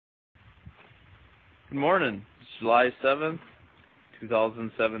Good morning. It's July 7th,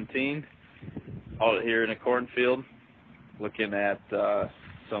 2017. Out here in a cornfield looking at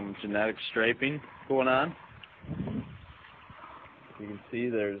some genetic striping going on. You can see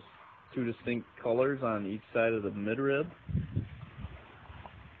there's two distinct colors on each side of the midrib.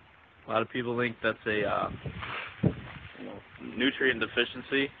 A lot of people think that's a nutrient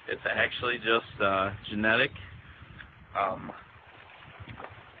deficiency. It's actually just genetic.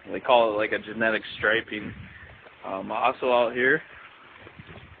 They call it like a genetic striping. Also out here,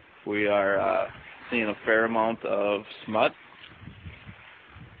 we are seeing a fair amount of smut.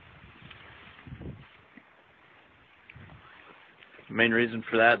 The main reason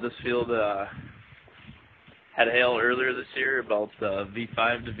for that, this field had hail earlier this year, about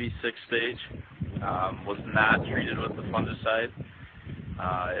V5 to V6 stage. Was not treated with the fungicide.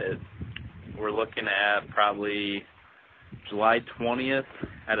 We're looking at probably July 20th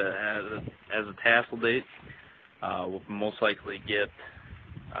as a tassel date. We'll most likely get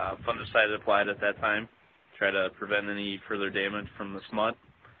fungicide applied at that time, try to prevent any further damage from the smut.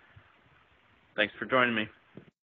 Thanks for joining me.